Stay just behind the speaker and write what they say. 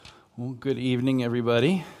Well, good evening,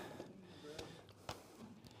 everybody.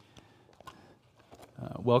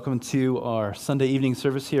 Welcome to our Sunday evening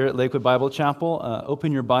service here at Lakewood Bible Chapel.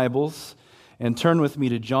 Open your Bibles and turn with me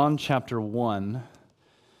to John chapter 1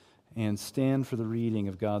 and stand for the reading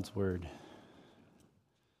of God's Word.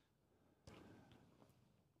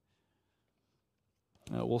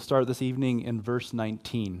 We'll start this evening in verse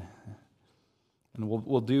 19. And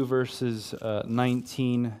we'll do verses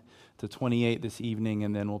 19 to 28 this evening,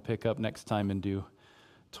 and then we'll pick up next time and do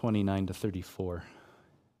 29 to 34.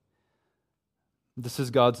 This is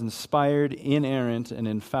God's inspired, inerrant, and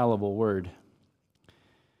infallible word.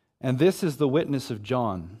 And this is the witness of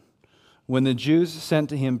John. When the Jews sent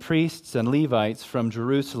to him priests and Levites from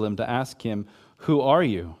Jerusalem to ask him, "Who are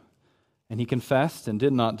you?" And he confessed and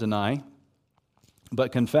did not deny,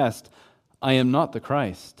 but confessed, "I am not the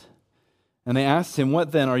Christ." And they asked him,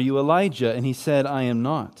 "What then? Are you Elijah?" And he said, "I am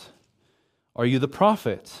not." "Are you the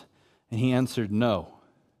prophet?" And he answered, "No."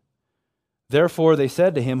 Therefore they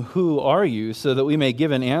said to him, "Who are you?" So that we may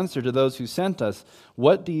give an answer to those who sent us.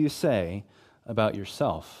 "What do you say about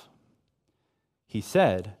yourself?" He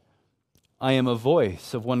said, "I am a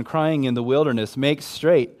voice of one crying in the wilderness, 'Make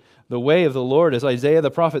straight the way of the Lord,' as Isaiah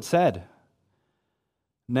the prophet said."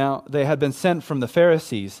 Now they had been sent from the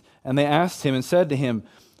Pharisees, and they asked him and said to him,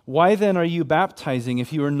 "Why then are you baptizing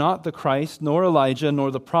if you are not the Christ, nor Elijah,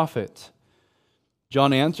 nor the prophet?"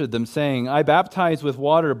 John answered them, saying, "I baptize with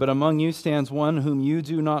water, but among you stands one whom you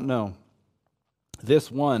do not know. This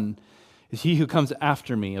one is he who comes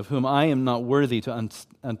after me, of whom I am not worthy to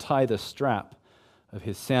untie the strap of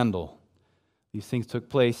his sandal." These things took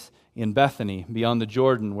place in Bethany, beyond the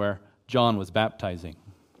Jordan, where John was baptizing.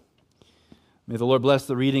 May the Lord bless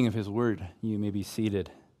the reading of his word. You may be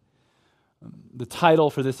seated. The title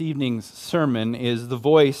for this evening's sermon is "The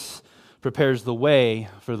Voice Prepares the Way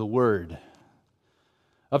for the Word."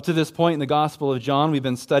 Up to this point in the Gospel of John, we've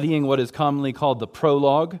been studying what is commonly called the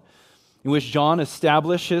prologue, in which John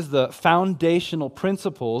establishes the foundational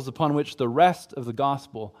principles upon which the rest of the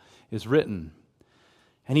Gospel is written.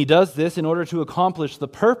 And he does this in order to accomplish the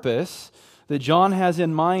purpose that John has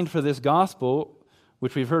in mind for this Gospel,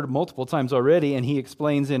 which we've heard multiple times already, and he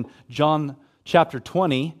explains in John chapter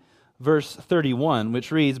 20, verse 31,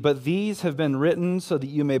 which reads, "But these have been written so that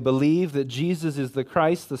you may believe that Jesus is the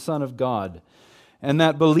Christ, the Son of God, and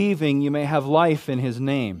that believing you may have life in his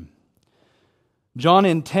name." John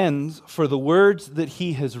intends for the words that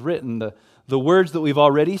he has written, the words that we've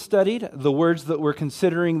already studied, the words that we're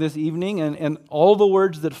considering this evening, and all the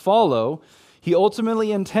words that follow, he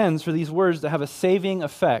ultimately intends for these words to have a saving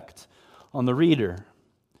effect on the reader.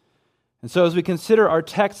 And so as we consider our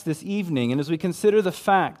text this evening, and as we consider the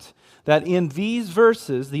fact that in these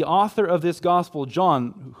verses, the author of this gospel,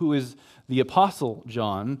 John, who is the Apostle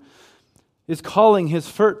John, is calling his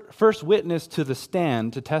first witness to the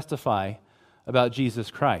stand to testify about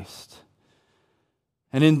Jesus Christ.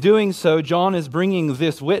 And in doing so, John is bringing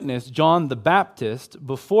this witness, John the Baptist,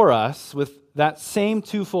 before us with that same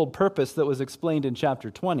twofold purpose that was explained in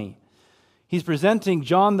chapter 20. He's presenting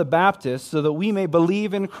John the Baptist so that we may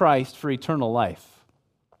believe in Christ for eternal life.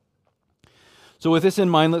 So with this in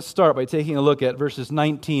mind, let's start by taking a look at verses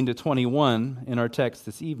 19 to 21 in our text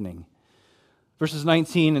this evening. Verses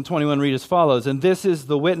 19 and 21 read as follows, "And this is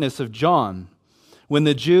the witness of John, when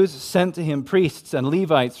the Jews sent to him priests and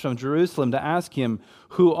Levites from Jerusalem to ask him,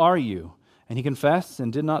 'Who are you?' And he confessed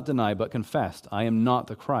and did not deny, but confessed, 'I am not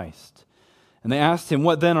the Christ.' And they asked him,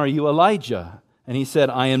 'What then, are you Elijah?' And he said,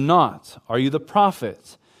 'I am not.' 'Are you the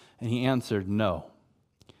prophet?' And he answered, 'No.'"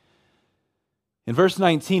 In verse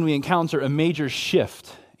 19, we encounter a major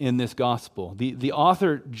shift in this gospel. The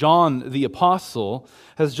author, John the Apostle,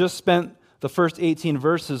 has just spent the first 18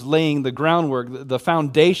 verses laying the groundwork, the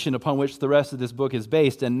foundation upon which the rest of this book is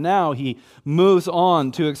based. And now he moves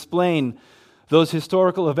on to explain those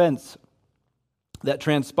historical events that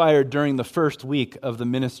transpired during the first week of the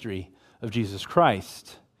ministry of Jesus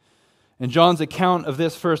Christ. And John's account of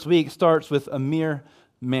this first week starts with a mere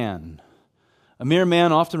man. A mere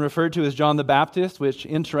man often referred to as John the Baptist, which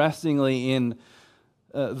interestingly in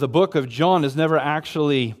the book of John is never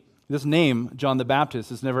actually, this name, John the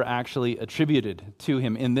Baptist, is never actually attributed to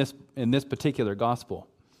him in this particular gospel.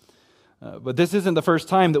 But this isn't the first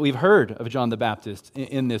time that we've heard of John the Baptist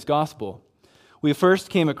in this gospel. We first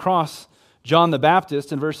came across John the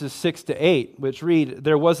Baptist in verses 6 to 8, which read,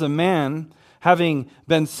 "There was a man having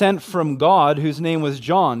been sent from God whose name was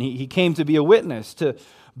John. He came to be a witness, to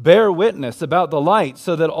bear witness about the light,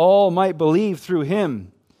 so that all might believe through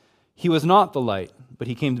him. He was not the light, but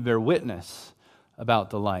he came to bear witness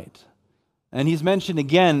about the light." And he's mentioned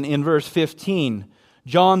again in verse 15.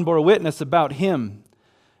 John bore witness about him,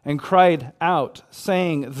 and cried out,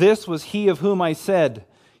 saying, "This was he of whom I said,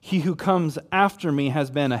 'He who comes after me has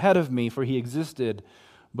been ahead of me, for he existed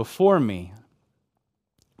before me.'"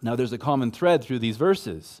 Now there's a common thread through these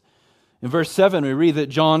verses. In verse 7, we read that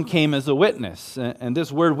John came as a witness, and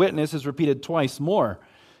this word witness is repeated twice more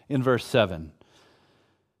in verse 7.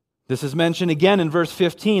 This is mentioned again in verse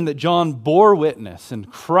 15, that John bore witness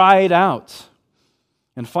and cried out.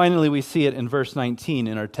 And finally, we see it in verse 19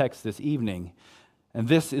 in our text this evening. And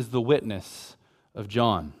this is the witness of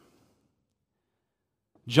John.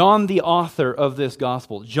 John, the author of this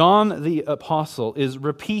gospel, John the apostle, is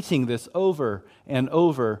repeating this over and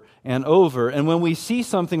over and over. And when we see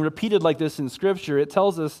something repeated like this in Scripture, it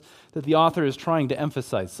tells us that the author is trying to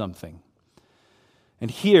emphasize something.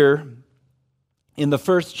 And here, in the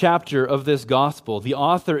first chapter of this gospel, the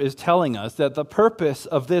author is telling us that the purpose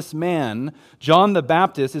of this man, John the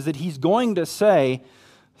Baptist, is that he's going to say,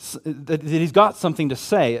 that he's got something to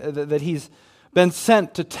say, that he's been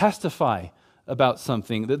sent to testify about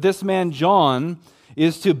something, that this man John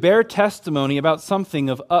is to bear testimony about something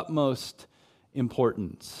of utmost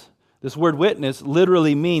importance. This word witness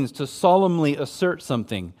literally means to solemnly assert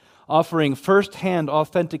something, offering first-hand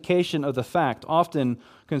authentication of the fact, often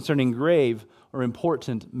concerning grave or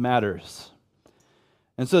important matters.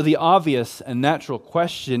 And so the obvious and natural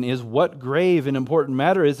question is, what grave and important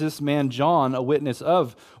matter is this man John a witness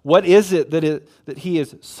of? What is it that he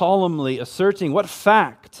is solemnly asserting? What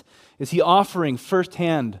fact is he offering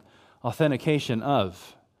first-hand authentication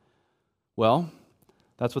of? Well,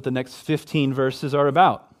 that's what the next 15 verses are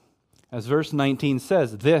about. As verse 19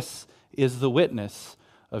 says, this is the witness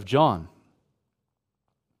of John.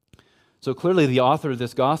 So clearly the author of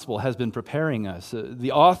this gospel has been preparing us.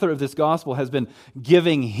 The author of this gospel has been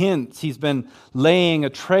giving hints. He's been laying a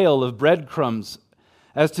trail of breadcrumbs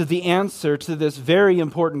as to the answer to this very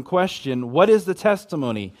important question: what is the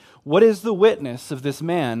testimony? What is the witness of this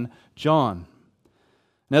man, John?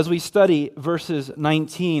 And as we study verses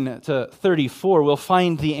 19 to 34, we'll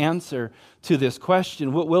find the answer to this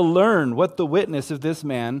question. We'll learn what the witness of this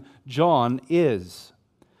man, John, is.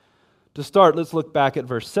 To start, let's look back at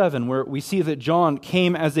verse 7, where we see that John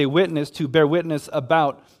came as a witness to bear witness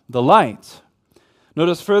about the light.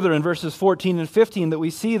 Notice further in verses 14 and 15 that we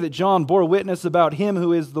see that John bore witness about him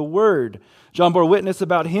who is the Word. John bore witness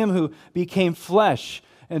about him who became flesh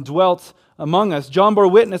and dwelt among us. John bore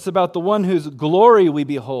witness about the one whose glory we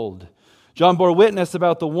behold. John bore witness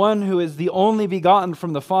about the one who is the only begotten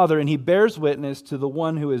from the Father, and he bears witness to the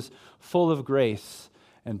one who is full of grace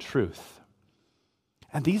and truth.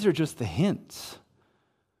 And these are just the hints,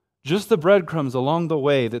 just the breadcrumbs along the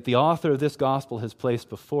way that the author of this gospel has placed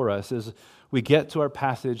before us as we get to our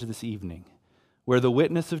passage this evening, where the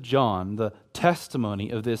witness of John, the testimony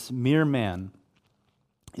of this mere man,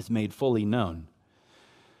 is made fully known.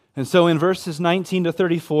 And so in verses 19 to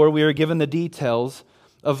 34, we are given the details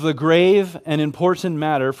of the grave and important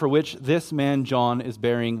matter for which this man John is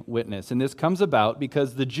bearing witness. And this comes about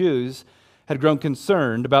because the Jews had grown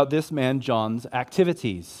concerned about this man John's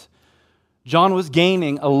activities. John was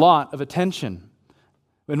gaining a lot of attention.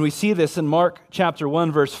 When we see this in Mark chapter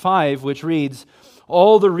 1, verse 5, which reads,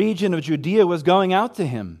 "All the region of Judea was going out to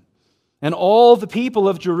him, and all the people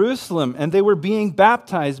of Jerusalem, and they were being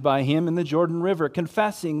baptized by him in the Jordan River,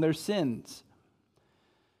 confessing their sins."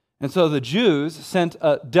 And so the Jews sent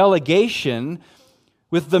a delegation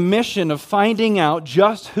with the mission of finding out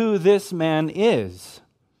just who this man is,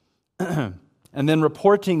 and then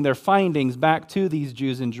reporting their findings back to these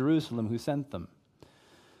Jews in Jerusalem who sent them.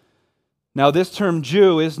 Now, this term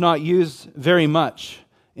Jew is not used very much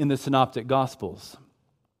in the Synoptic Gospels,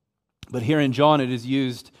 but here in John it is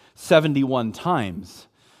used 71 times.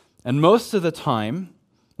 And most of the time,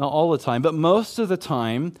 not all the time, but most of the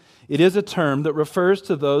time, it is a term that refers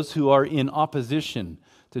to those who are in opposition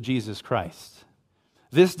to Jesus Christ.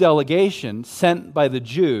 This delegation sent by the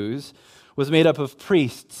Jews was made up of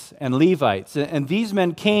priests and Levites. And these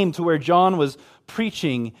men came to where John was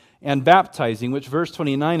preaching and baptizing, which verse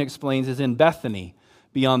 29 explains is in Bethany,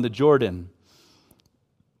 beyond the Jordan.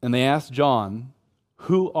 And they asked John,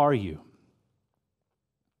 "Who are you?"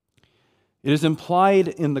 It is implied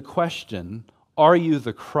in the question, "Are you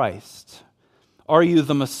the Christ? Are you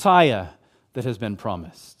the Messiah that has been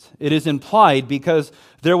promised?" It is implied because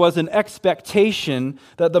there was an expectation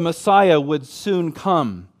that the Messiah would soon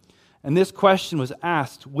come. And this question was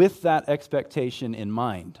asked with that expectation in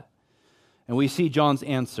mind. And we see John's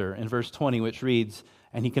answer in verse 20, which reads,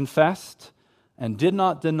 "And he confessed and did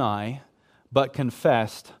not deny, but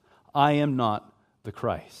confessed, 'I am not the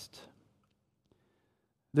Christ.'"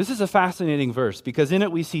 This is a fascinating verse because in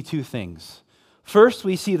it we see two things. First,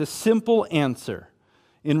 we see the simple answer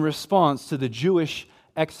in response to the Jewish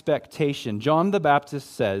expectation. John the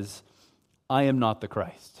Baptist says, "I am not the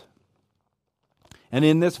Christ." And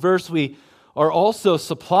in this verse, we are also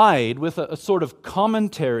supplied with a sort of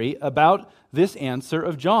commentary about this answer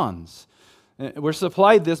of John's. We're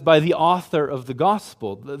supplied this by the author of the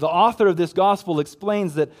gospel. The author of this gospel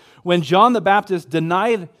explains that when John the Baptist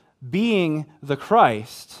denied being the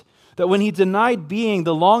Christ, that when he denied being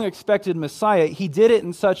the long-expected Messiah, he did it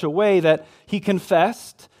in such a way that he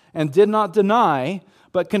confessed and did not deny,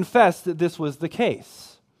 but confessed that this was the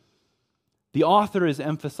case. The author is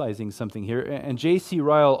emphasizing something here, and J.C.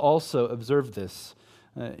 Ryle also observed this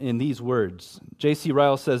in these words. J.C.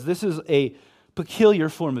 Ryle says, "This is a peculiar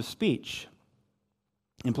form of speech,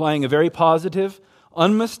 implying a very positive,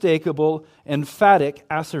 unmistakable, emphatic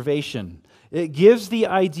asseveration. It gives the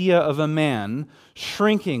idea of a man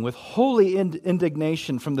shrinking with holy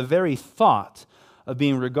indignation from the very thought of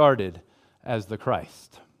being regarded as the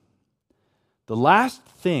Christ." The last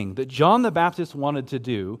thing that John the Baptist wanted to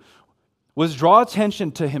do was draw attention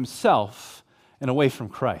to himself and away from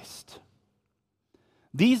Christ.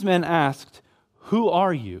 These men asked, "Who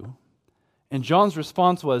are you?" And John's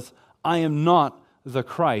response was, "I am not the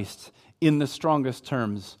Christ," in the strongest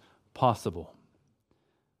terms possible.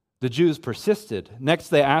 The Jews persisted. Next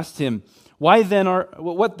they asked him, what then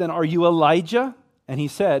are you, Elijah?" And he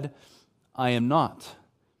said, "I am not."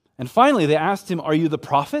 And finally they asked him, "Are you the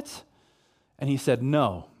prophet?" And he said,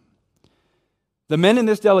 "No." The men in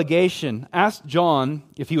this delegation asked John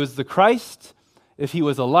if he was the Christ, if he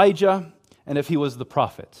was Elijah, and if he was the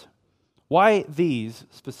prophet. Why these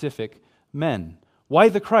specific men? Why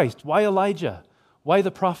the Christ? Why Elijah? Why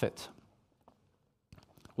the prophet?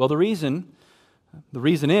 Well, the reason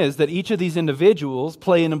is that each of these individuals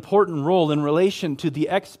play an important role in relation to the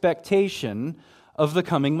expectation of the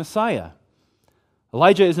coming Messiah.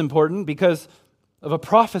 Elijah is important because of a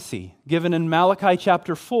prophecy given in Malachi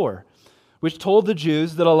chapter 4, which told the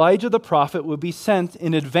Jews that Elijah the prophet would be sent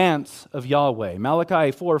in advance of Yahweh.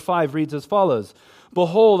 Malachi 4:5 reads as follows,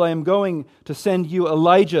 "Behold, I am going to send you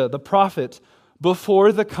Elijah the prophet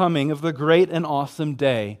before the coming of the great and awesome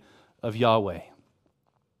day of Yahweh."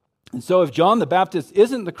 And so if John the Baptist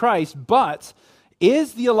isn't the Christ, but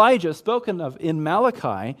is the Elijah spoken of in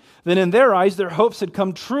Malachi, then in their eyes their hopes had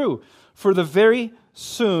come true, for the very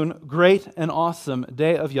soon great and awesome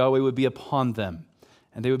day of Yahweh would be upon them,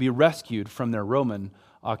 and they would be rescued from their Roman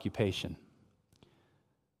occupation.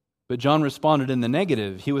 But John responded in the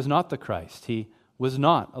negative. He was not the Christ. He was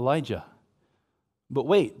not Elijah. But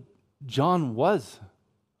wait, John was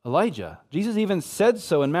Elijah. Jesus even said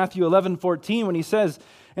so in Matthew 11:14 when he says,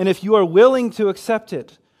 "And if you are willing to accept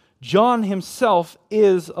it, John himself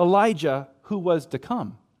is Elijah who was to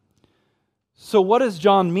come." So what does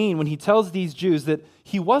John mean when he tells these Jews that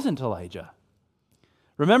he wasn't Elijah?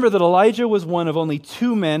 Remember that Elijah was one of only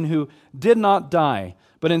 2 men who did not die,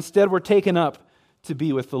 but instead were taken up to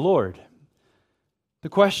be with the Lord. The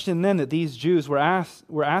question then that these Jews were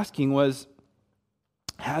asking was,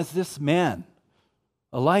 has this man,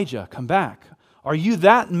 Elijah, come back? Are you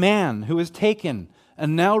that man who is taken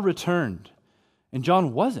and now returned? And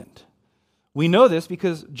John wasn't. We know this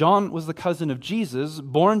because John was the cousin of Jesus,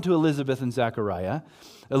 born to Elizabeth and Zechariah.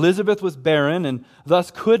 Elizabeth was barren and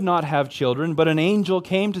thus could not have children, but an angel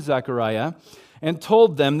came to Zechariah and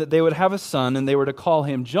told them that they would have a son and they were to call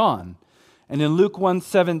him John. And in Luke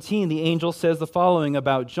 1:17, the angel says the following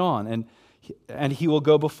about John, and he will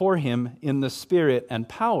go before him in the spirit and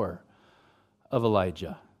power of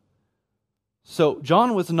Elijah. So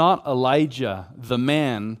John was not Elijah, the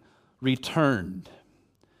man returned,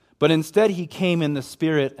 but instead he came in the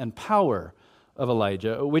spirit and power of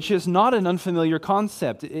Elijah, which is not an unfamiliar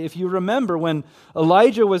concept. If you remember, when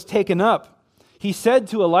Elijah was taken up, he said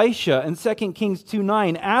to Elisha in 2 Kings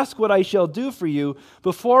 2:9, "Ask what I shall do for you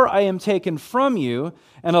before I am taken from you."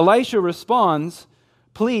 And Elisha responds,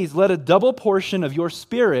 "Please let a double portion of your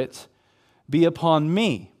spirit be upon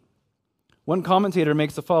me." One commentator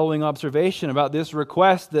makes the following observation about this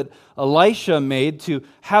request that Elisha made to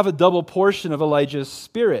have a double portion of Elijah's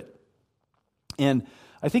spirit. And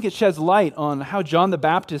I think it sheds light on how John the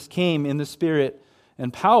Baptist came in the spirit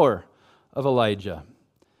and power of Elijah.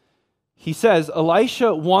 He says,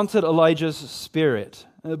 Elisha wanted Elijah's spirit.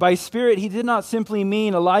 By spirit, he did not simply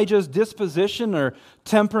mean Elijah's disposition or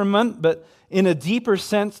temperament, but in a deeper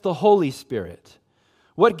sense, the Holy Spirit.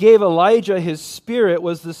 What gave Elijah his spirit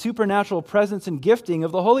was the supernatural presence and gifting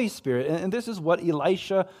of the Holy Spirit. And this is what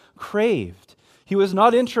Elisha craved. He was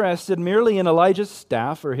not interested merely in Elijah's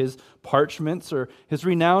staff or his parchments or his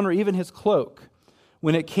renown or even his cloak.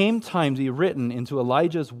 When it came time to be written into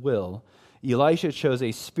Elijah's will, Elisha chose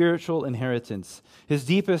a spiritual inheritance. His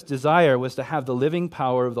deepest desire was to have the living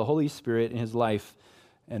power of the Holy Spirit in his life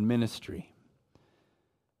and ministry.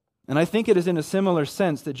 And I think it is in a similar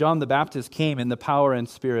sense that John the Baptist came in the power and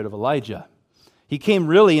spirit of Elijah. He came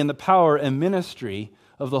really in the power and ministry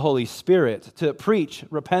of the Holy Spirit to preach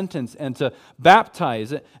repentance and to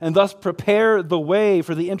baptize and thus prepare the way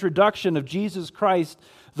for the introduction of Jesus Christ,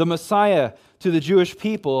 the Messiah, to the Jewish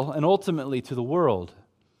people and ultimately to the world.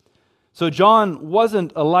 So John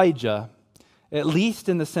wasn't Elijah, at least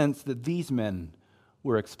in the sense that these men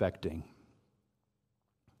were expecting.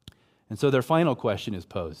 And so their final question is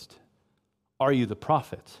posed: are you the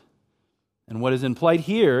prophet? And what is implied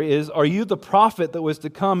here is, are you the prophet that was to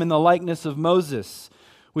come in the likeness of Moses,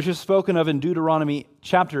 which is spoken of in Deuteronomy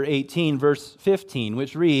chapter 18, verse 15,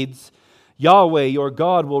 which reads, Yahweh your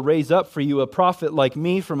God will raise up for you a prophet like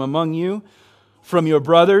me from among you. From your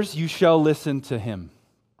brothers you shall listen to him.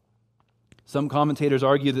 Some commentators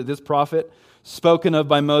argue that this prophet spoken of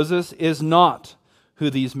by Moses is not who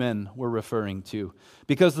these men were referring to,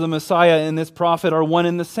 because the Messiah and this prophet are one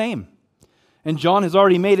and the same. And John has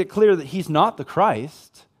already made it clear that he's not the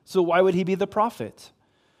Christ, so why would he be the prophet?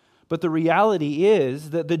 But the reality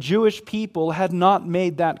is that the Jewish people had not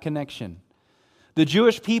made that connection. The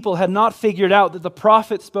Jewish people had not figured out that the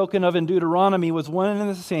prophet spoken of in Deuteronomy was one and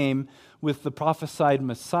the same with the prophesied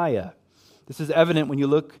Messiah. This is evident when you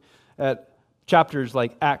look at chapters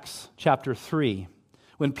like Acts chapter 3,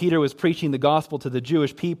 when Peter was preaching the gospel to the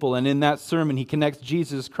Jewish people, and in that sermon he connects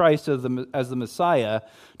Jesus Christ as the Messiah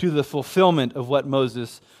to the fulfillment of what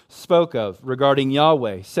Moses spoke of regarding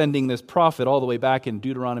Yahweh, sending this prophet all the way back in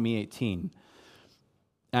Deuteronomy 18.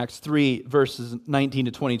 Acts 3, verses 19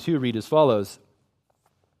 to 22 read as follows,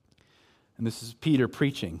 and this is Peter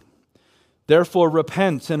preaching. Therefore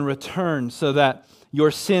repent and return so that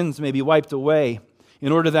your sins may be wiped away,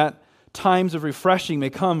 in order that times of refreshing may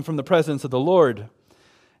come from the presence of the Lord,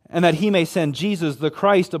 and that he may send Jesus, the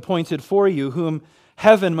Christ, appointed for you, whom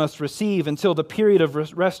heaven must receive until the period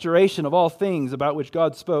of restoration of all things about which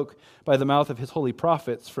God spoke by the mouth of his holy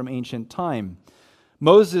prophets from ancient time.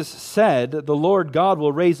 Moses said, the Lord God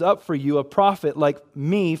will raise up for you a prophet like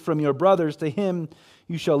me from your brothers. To him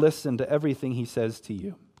you shall listen to everything he says to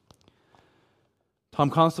you. Tom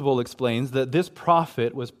Constable explains that this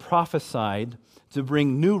prophet was prophesied to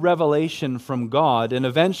bring new revelation from God and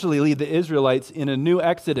eventually lead the Israelites in a new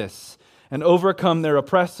exodus and overcome their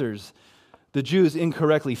oppressors. The Jews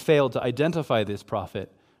incorrectly failed to identify this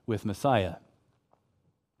prophet with Messiah.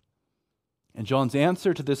 And John's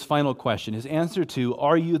answer to this final question, his answer to,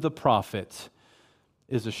 are you the prophet,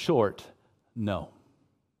 is a short no.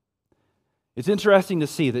 It's interesting to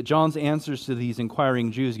see that John's answers to these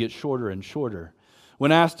inquiring Jews get shorter and shorter.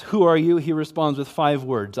 When asked, who are you? He responds with 5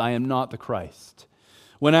 words, I am not the Christ.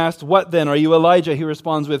 When asked, what then? Are you Elijah? He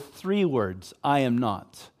responds with 3 words, I am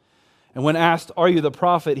not. And when asked, are you the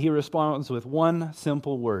prophet? He responds with 1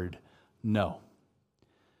 simple word, no.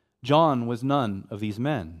 John was none of these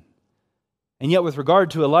men. And yet with regard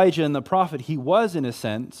to Elijah and the prophet, he was in a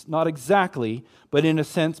sense, not exactly, but in a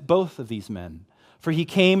sense both of these men. For he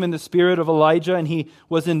came in the spirit of Elijah, and he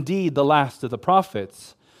was indeed the last of the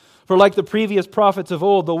prophets. For like the previous prophets of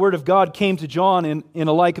old, the word of God came to John in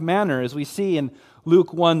a like manner. As we see in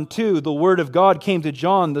Luke 1:2, the word of God came to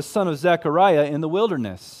John, the son of Zechariah, in the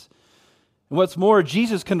wilderness. And what's more,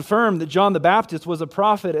 Jesus confirmed that John the Baptist was a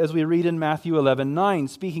prophet, as we read in Matthew 11:9.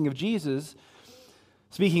 Speaking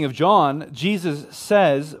of John, Jesus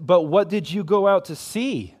says, but what did you go out to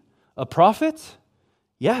see? A prophet?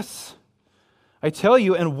 Yes, I tell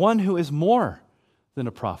you, and one who is more than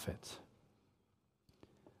a prophet.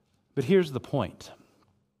 But here's the point.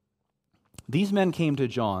 These men came to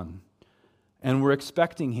John and were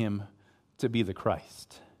expecting him to be the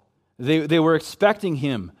Christ. They were expecting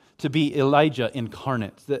him to be Elijah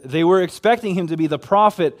incarnate. They were expecting him to be the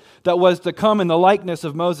prophet that was to come in the likeness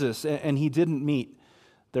of Moses, and he didn't meet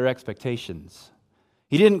their expectations.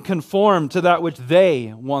 He didn't conform to that which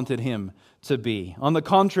they wanted him to be. On the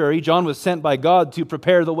contrary, John was sent by God to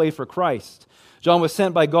prepare the way for Christ. John was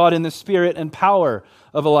sent by God in the spirit and power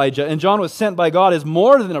of Elijah. And John was sent by God as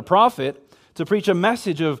more than a prophet to preach a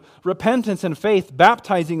message of repentance and faith,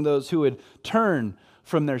 baptizing those who would turn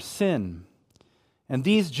from their sin. And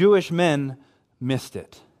these Jewish men missed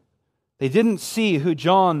it. They didn't see who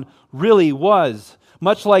John really was,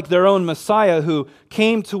 much like their own Messiah who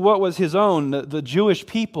came to what was his own, the Jewish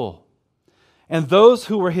people. And those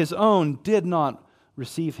who were his own did not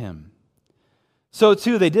receive him. So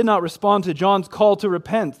too, they did not respond to John's call to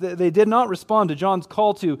repent. They did not respond to John's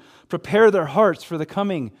call to prepare their hearts for the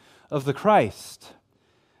coming of the Christ.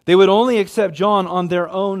 They would only accept John on their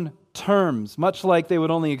own terms, much like they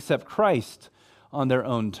would only accept Christ on their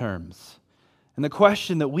own terms. And the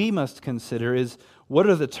question that we must consider is, what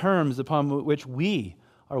are the terms upon which we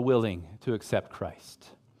are willing to accept Christ?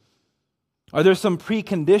 Are there some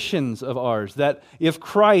preconditions of ours that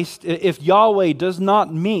if Yahweh does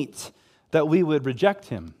not meet, that we would reject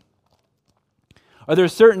him? Are there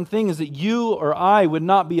certain things that you or I would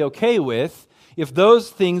not be okay with if those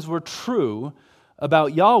things were true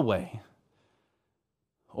about Yahweh?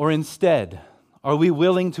 Or instead, are we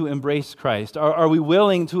willing to embrace Christ? Are we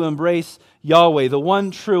willing to embrace Yahweh, the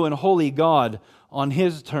one true and holy God, on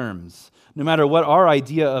his terms, no matter what our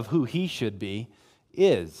idea of who he should be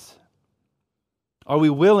is? Are we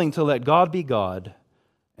willing to let God be God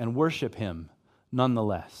and worship him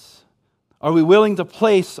nonetheless? Are we willing to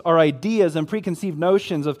place our ideas and preconceived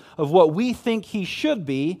notions of what we think he should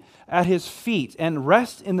be at his feet and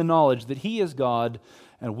rest in the knowledge that he is God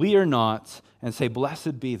and we are not, and say,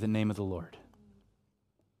 "Blessed be the name of the Lord"?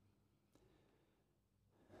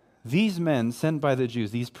 These men sent by the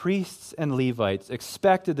Jews, these priests and Levites,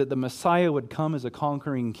 expected that the Messiah would come as a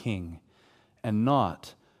conquering king and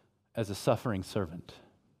not as a suffering servant.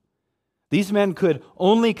 These men could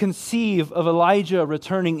only conceive of Elijah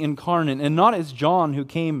returning incarnate and not as John, who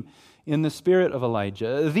came in the spirit of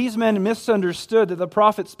Elijah. These men misunderstood that the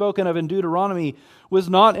prophet spoken of in Deuteronomy was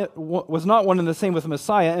not one and the same with the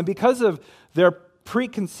Messiah, and because of their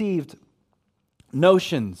preconceived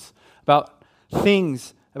notions about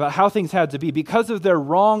how things had to be, because of their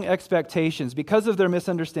wrong expectations, because of their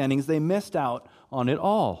misunderstandings, they missed out on it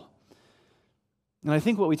all. And I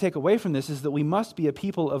think what we take away from this is that we must be a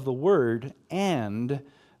people of the Word and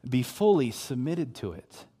be fully submitted to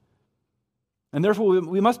it. And therefore,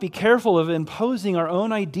 we must be careful of imposing our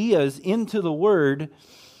own ideas into the Word.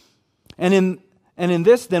 And in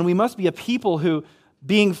this, then, we must be a people who,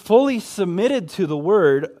 being fully submitted to the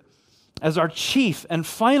Word as our chief and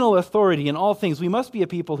final authority in all things, we must be a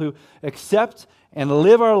people who accept and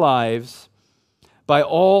live our lives by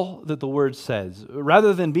all that the Word says,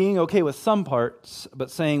 rather than being okay with some parts, but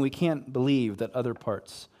saying we can't believe that other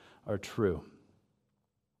parts are true.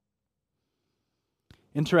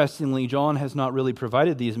 Interestingly, John has not really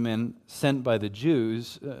provided these men sent by the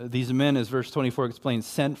Jews, these men, as verse 24 explains,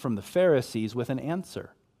 sent from the Pharisees, with an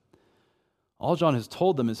answer. All John has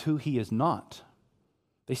told them is who he is not.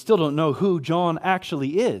 They still don't know who John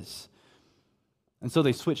actually is. And so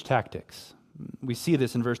they switch tactics. We see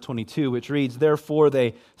this in verse 22, which reads, "Therefore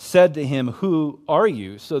they said to him, 'Who are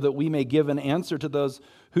you?' so that we may give an answer to those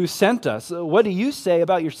who sent us. What do you say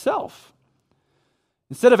about yourself?"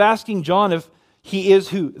 Instead of asking John if he is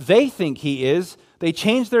who they think he is, they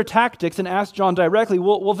changed their tactics and asked John directly,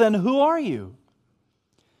 well, then who are you?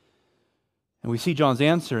 And we see John's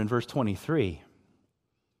answer in verse 23.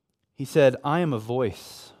 He said, "I am a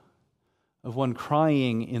voice of one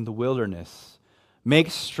crying in the wilderness, 'Make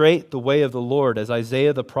straight the way of the Lord,' as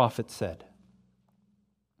Isaiah the prophet said."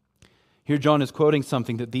 Here John is quoting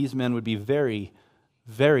something that these men would be very,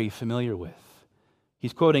 very familiar with.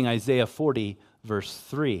 He's quoting Isaiah 40, verse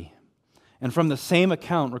 3. And from the same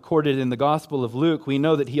account recorded in the Gospel of Luke, we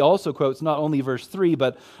know that he also quotes not only verse 3,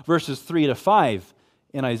 but verses 3 to 5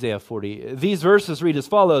 in Isaiah 40. These verses read as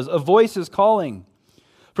follows: "A voice is calling,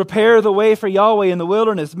 'Prepare the way for Yahweh in the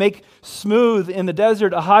wilderness. Make smooth in the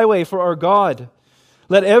desert a highway for our God.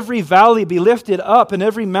 Let every valley be lifted up, and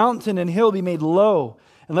every mountain and hill be made low.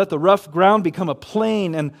 And let the rough ground become a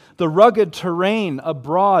plain, and the rugged terrain a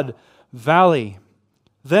broad valley.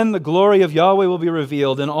 Then the glory of Yahweh will be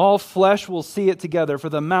revealed, and all flesh will see it together, for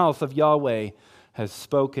the mouth of Yahweh has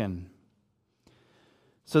spoken.'"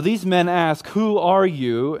 So these men ask, "Who are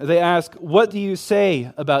you?" They ask, "What do you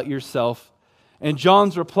say about yourself?" And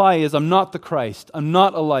John's reply is, "I'm not the Christ. I'm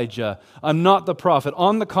not Elijah. I'm not the prophet.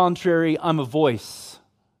 On the contrary, I'm a voice."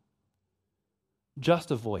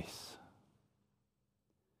 Just a voice.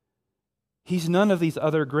 He's none of these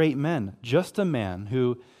other great men, just a man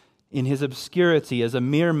who, in his obscurity as a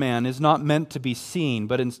mere man, is not meant to be seen,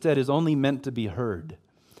 but instead is only meant to be heard.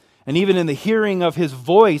 And even in the hearing of his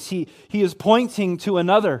voice, he is pointing to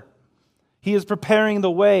another. He is preparing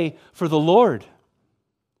the way for the Lord.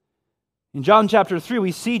 In John chapter 3,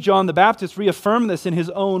 we see John the Baptist reaffirm this in his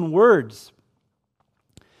own words.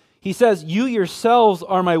 He says, "You yourselves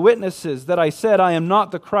are my witnesses that I said I am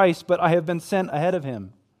not the Christ, but I have been sent ahead of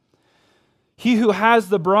him. He who has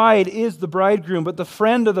the bride is the bridegroom, but the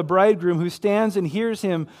friend of the bridegroom who stands and hears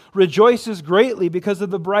him rejoices greatly because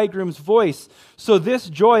of the bridegroom's voice. So this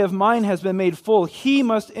joy of mine has been made full. He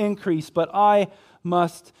must increase, but I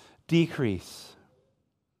must decrease."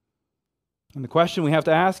 And the question we have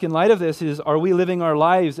to ask in light of this is, are we living our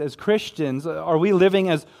lives as Christians? Are we living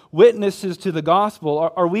as witnesses to the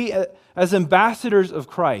gospel? Are we as ambassadors of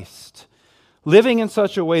Christ, living in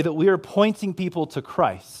such a way that we are pointing people to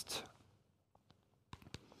Christ?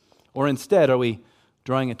 Or instead, are we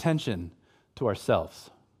drawing attention to ourselves?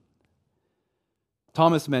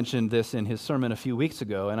 Thomas mentioned this in his sermon a few weeks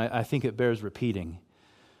ago, and I think it bears repeating.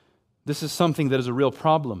 This is something that is a real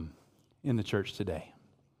problem in the church today.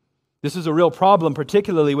 This is a real problem,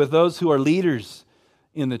 particularly with those who are leaders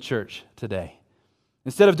in the church today.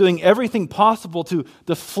 Instead of doing everything possible to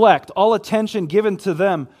deflect all attention given to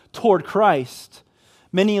them toward Christ,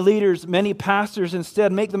 many leaders, many pastors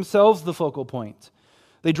instead make themselves the focal point.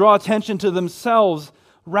 They draw attention to themselves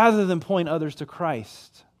rather than point others to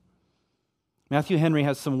Christ. Matthew Henry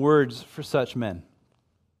has some words for such men.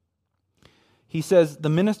 He says, the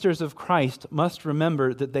ministers of Christ must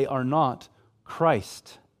remember that they are not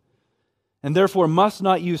Christ, and therefore must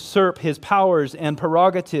not usurp his powers and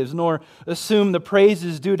prerogatives, nor assume the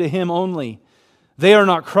praises due to him only. They are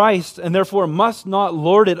not Christ, and therefore must not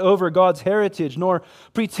lord it over God's heritage, nor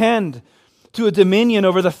pretend to a dominion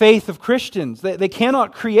over the faith of Christians. They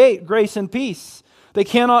cannot create grace and peace. They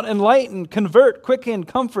cannot enlighten, convert, quicken,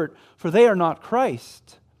 comfort, for they are not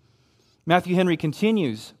Christ. Matthew Henry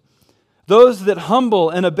continues, those that humble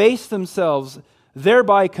and abase themselves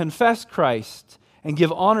thereby confess Christ and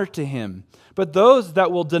give honor to him. But those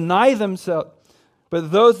that will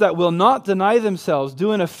not deny themselves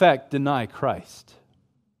do in effect deny Christ.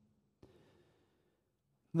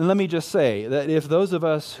 And let me just say that if those of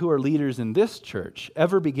us who are leaders in this church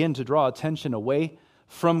ever begin to draw attention away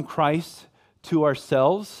from Christ to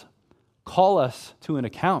ourselves, call us to an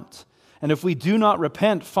account. And if we do not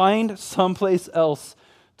repent, find someplace else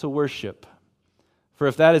to worship. For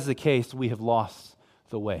if that is the case, we have lost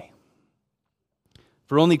the way.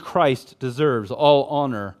 For only Christ deserves all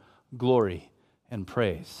honor, glory, and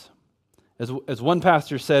praise. As one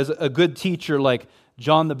pastor says, a good teacher like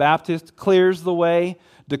John the Baptist clears the way,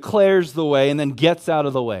 declares the way, and then gets out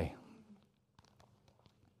of the way.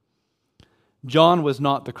 John was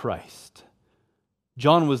not the Christ.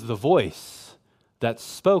 John was the voice that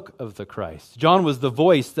spoke of the Christ. John was the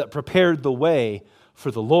voice that prepared the way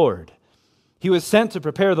for the Lord. He was sent to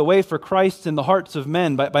prepare the way for Christ in the hearts of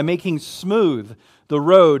men by making smooth the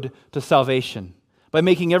road to salvation, by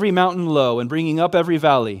making every mountain low and bringing up every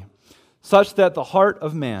valley, such that the heart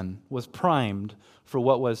of man was primed for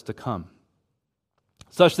what was to come,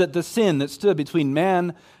 such that the sin that stood between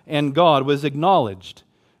man and God was acknowledged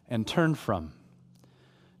and turned from.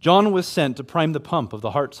 John was sent to prime the pump of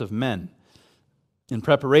the hearts of men in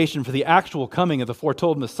preparation for the actual coming of the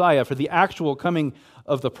foretold Messiah, for the actual coming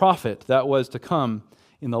of the prophet that was to come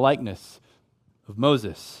in the likeness of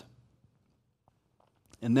Moses.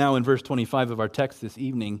 And now in verse 25 of our text this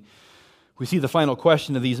evening, we see the final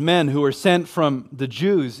question of these men who were sent from the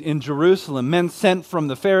Jews in Jerusalem, men sent from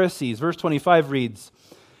the Pharisees. Verse 25 reads,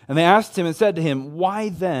 and they asked him and said to him, why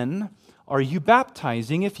then are you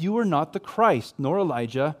baptizing if you are not the Christ, nor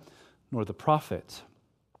Elijah, nor the prophet?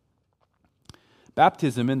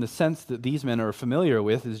 Baptism, in the sense that these men are familiar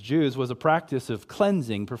with as Jews, was a practice of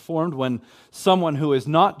cleansing performed when someone who is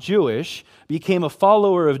not Jewish became a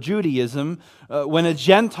follower of Judaism, when a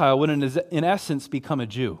Gentile would in essence become a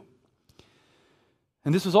Jew.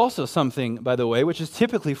 And this was also something, by the way, which is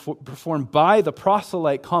typically performed by the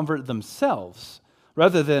proselyte convert themselves,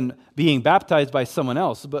 rather than being baptized by someone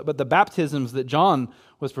else. But the baptisms that John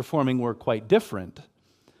was performing were quite different.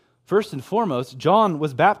 First and foremost, John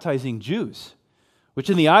was baptizing Jews, which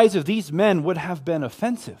in the eyes of these men would have been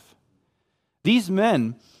offensive. These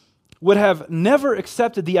men would have never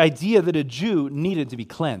accepted the idea that a Jew needed to be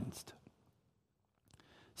cleansed.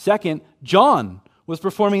 Second, John was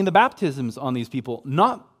performing the baptisms on these people,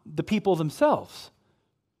 not the people themselves.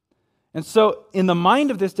 And so, in the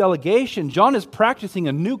mind of this delegation, John is practicing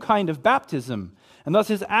a new kind of baptism, and thus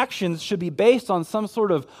his actions should be based on some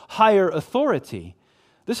sort of higher authority.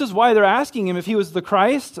 This is why they're asking him if he was the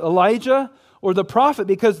Christ, Elijah, or the prophet,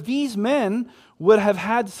 because these men would have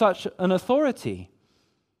had such an authority.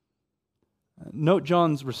 Note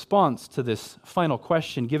John's response to this final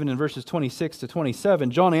question given in verses 26 to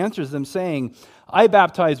 27. John answers them saying, I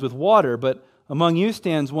baptize with water, but among you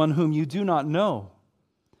stands one whom you do not know.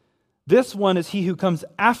 This one is he who comes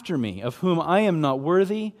after me, of whom I am not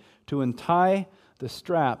worthy to untie the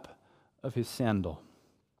strap of his sandal.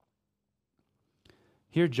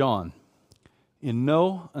 Here John, in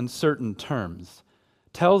no uncertain terms,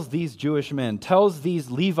 tells these Jewish men, tells these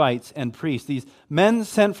Levites and priests, these men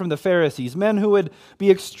sent from the Pharisees, men who would be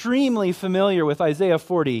extremely familiar with Isaiah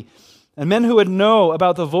 40, and men who would know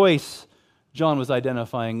about the voice John was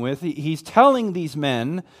identifying with. He's telling these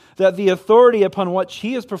men that the authority upon which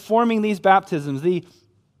he is performing these baptisms, the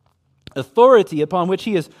authority upon which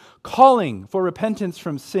he is calling for repentance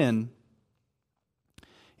from sin,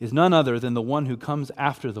 is none other than the one who comes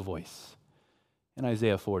after the voice in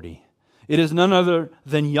Isaiah 40. It is none other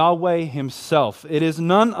than Yahweh himself. It is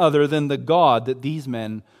none other than the God that these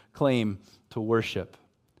men claim to worship.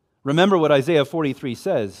 Remember what Isaiah 43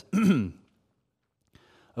 says.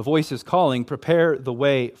 A voice is calling, prepare the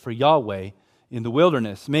way for Yahweh in the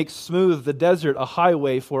wilderness. Make smooth the desert a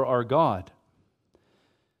highway for our God.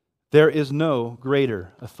 There is no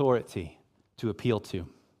greater authority to appeal to.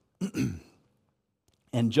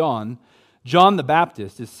 And John the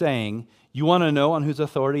Baptist is saying, you want to know on whose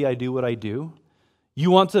authority I do what I do?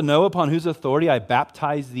 You want to know upon whose authority I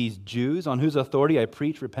baptize these Jews, on whose authority I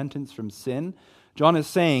preach repentance from sin? John is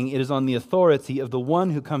saying it is on the authority of the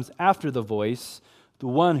one who comes after the voice, the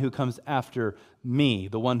one who comes after me,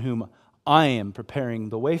 the one whom I am preparing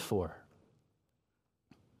the way for.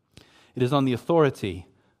 It is on the authority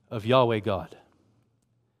of Yahweh God.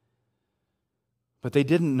 But they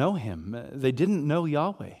didn't know him. They didn't know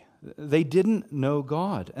Yahweh. They didn't know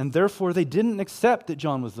God. And therefore they didn't accept that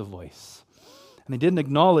John was the voice. And they didn't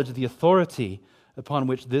acknowledge the authority upon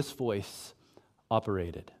which this voice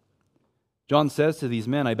operated. John says to these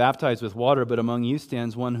men, I baptize with water, but among you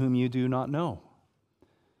stands one whom you do not know.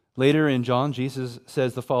 Later in John, Jesus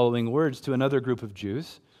says the following words to another group of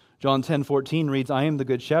Jews. John 10:14 reads, I am the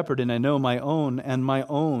good shepherd, and I know my own, and my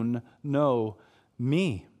own know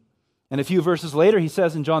me. And a few verses later, he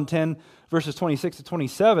says in John 10, verses 26 to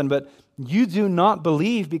 27, but you do not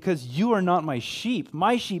believe because you are not my sheep.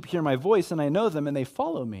 My sheep hear my voice, and I know them, and they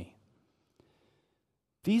follow me.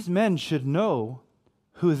 These men should know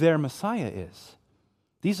who their Messiah is.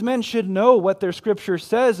 These men should know what their scripture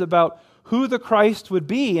says about who the Christ would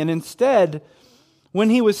be. And instead, when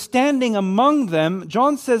he was standing among them,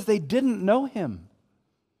 John says they didn't know him.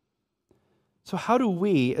 So how do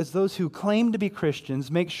we, as those who claim to be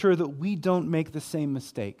Christians, make sure that we don't make the same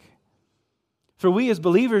mistake? For we as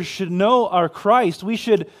believers should know our Christ. We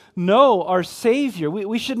should know our Savior.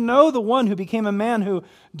 We should know the one who became a man, who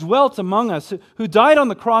dwelt among us, who died on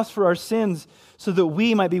the cross for our sins so that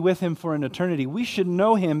we might be with him for an eternity. We should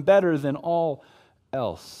know him better than all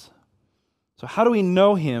else. So how do we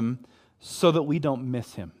know him so that we don't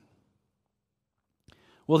miss him?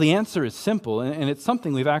 Well, the answer is simple, and it's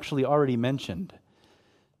something we've actually already mentioned.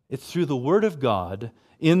 It's through the Word of God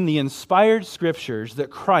in the inspired Scriptures that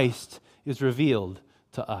Christ is revealed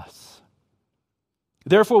to us.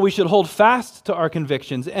 Therefore, we should hold fast to our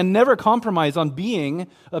convictions and never compromise on being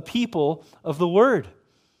a people of the Word.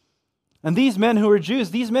 And these men who were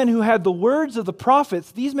Jews, these men who had the words of the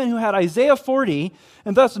prophets, these men who had Isaiah 40,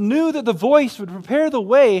 and thus knew that the voice would prepare the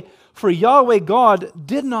way for Yahweh God,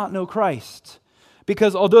 did not know Christ.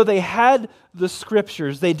 Because although they had the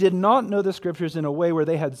Scriptures, they did not know the Scriptures in a way where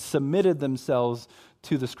they had submitted themselves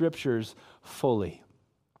to the Scriptures fully.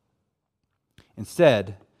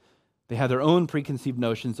 Instead, they had their own preconceived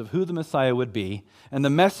notions of who the Messiah would be, and the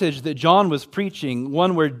message that John was preaching,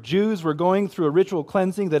 one where Jews were going through a ritual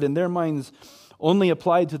cleansing that in their minds only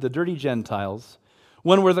applied to the dirty Gentiles,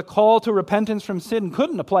 one where the call to repentance from sin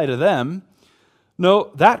couldn't apply to them.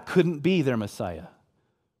 No, that couldn't be their Messiah.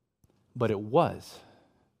 But it was.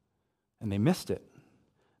 And they missed it.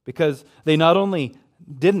 Because they not only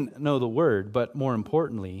didn't know the Word, but more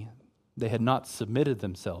importantly, they had not submitted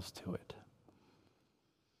themselves to it.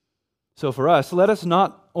 So for us, let us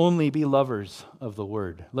not only be lovers of the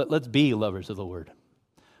Word. Let's be lovers of the Word.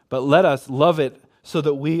 But let us love it so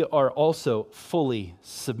that we are also fully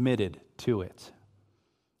submitted to it.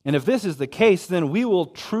 And if this is the case, then we will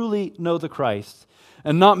truly know the Christ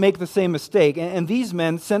and not make the same mistake. And these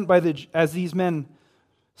men sent by the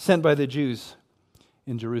Jews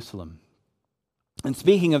in Jerusalem. And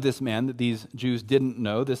speaking of this man that these Jews didn't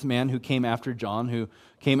know, this man who came after John, who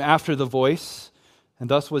came after the voice, and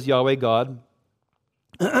thus was Yahweh God,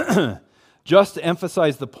 just to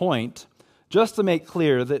emphasize the point, just to make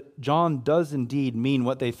clear that John does indeed mean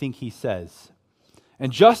what they think he says,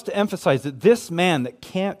 and just to emphasize that this man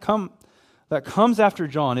that comes after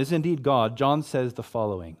John is indeed God, John says the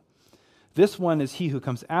following: this one is he who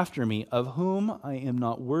comes after me, of whom I am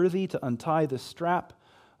not worthy to untie the strap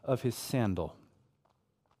of his sandal.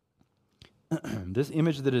 This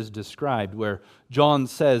image that is described, where John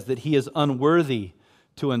says that he is unworthy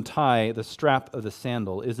to untie the strap of the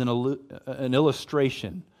sandal, is an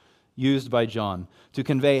illustration used by John to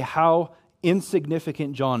convey how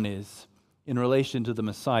insignificant John is in relation to the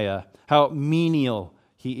Messiah, how menial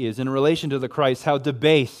he is in relation to the Christ, how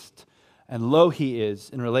debased and low he is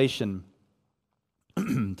in relation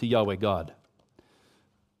to Yahweh God.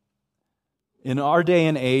 In our day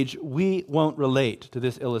and age, we won't relate to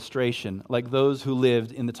this illustration like those who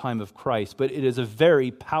lived in the time of Christ, but it is a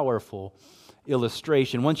very powerful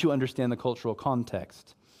illustration once you understand the cultural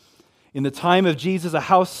context. In the time of Jesus, a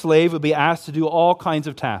house slave would be asked to do all kinds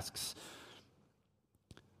of tasks.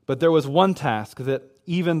 But there was one task that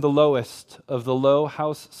even the lowest of the low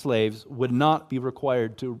house slaves would not be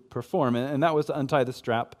required to perform, and that was to untie the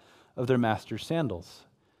strap of their master's sandals.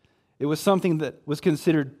 It was something that was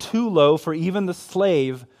considered too low for even the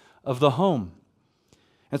slave of the home.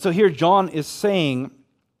 And so here John is saying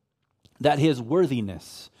that his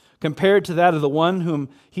worthiness, compared to that of the one whom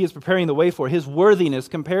he is preparing the way for, his worthiness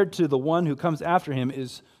compared to the one who comes after him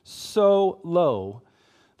is so low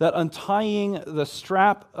that untying the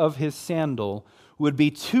strap of his sandal would be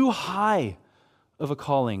too high of a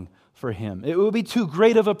calling for him. It would be too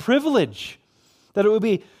great of a privilege, that it would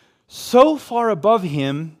be so far above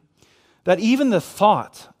him that even the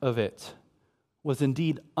thought of it was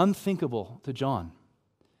indeed unthinkable to John.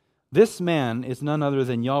 This man is none other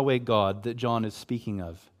than Yahweh God that John is speaking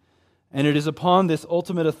of. And it is upon this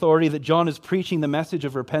ultimate authority that John is preaching the message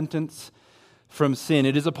of repentance from sin.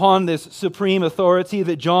 It is upon this supreme authority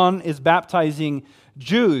that John is baptizing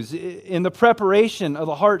Jews in the preparation of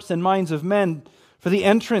the hearts and minds of men for the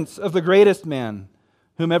entrance of the greatest man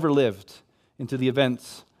whom ever lived into the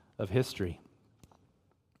events of history.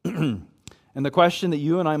 And the question that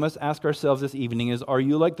you and I must ask ourselves this evening is, are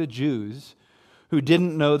you like the Jews who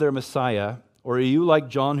didn't know their Messiah, or are you like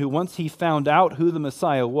John who, once he found out who the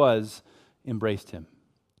Messiah was, embraced him?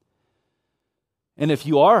 And if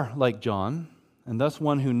you are like John, and thus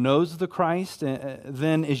one who knows the Christ,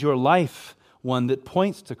 then is your life one that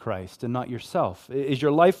points to Christ and not yourself? Is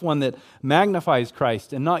your life one that magnifies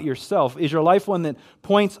Christ and not yourself? Is your life one that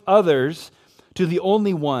points others to the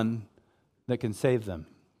only one that can save them?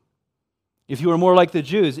 If you are more like the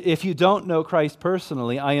Jews, if you don't know Christ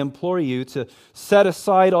personally, I implore you to set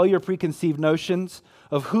aside all your preconceived notions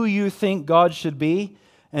of who you think God should be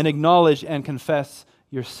and acknowledge and confess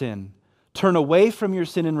your sin. Turn away from your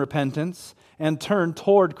sin in repentance and turn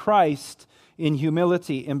toward Christ in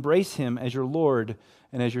humility. Embrace Him as your Lord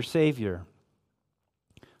and as your Savior.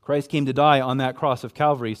 Christ came to die on that cross of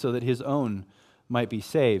Calvary so that His own might be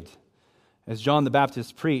saved. As John the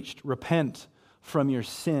Baptist preached, repent from your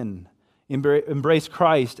sin. Embrace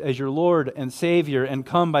Christ as your Lord and Savior and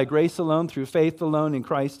come by grace alone, through faith alone, in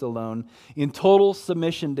Christ alone, in total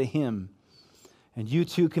submission to Him. And you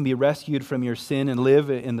too can be rescued from your sin and live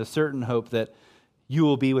in the certain hope that you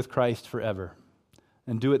will be with Christ forever.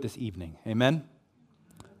 And do it this evening. Amen?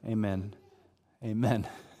 Amen. Amen.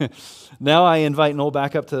 Now I invite Noel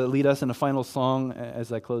back up to lead us in a final song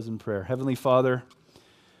as I close in prayer. Heavenly Father,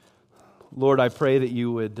 Lord, I pray that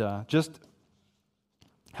you would just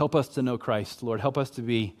help us to know Christ, Lord. Help us to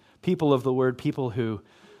be people of the Word, people who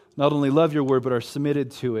not only love your Word, but are submitted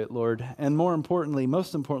to it, Lord. And most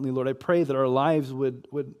importantly, Lord, I pray that our lives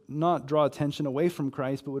would not draw attention away from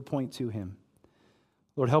Christ, but would point to Him.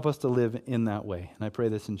 Lord, help us to live in that way. And I pray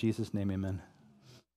this in Jesus' name, amen.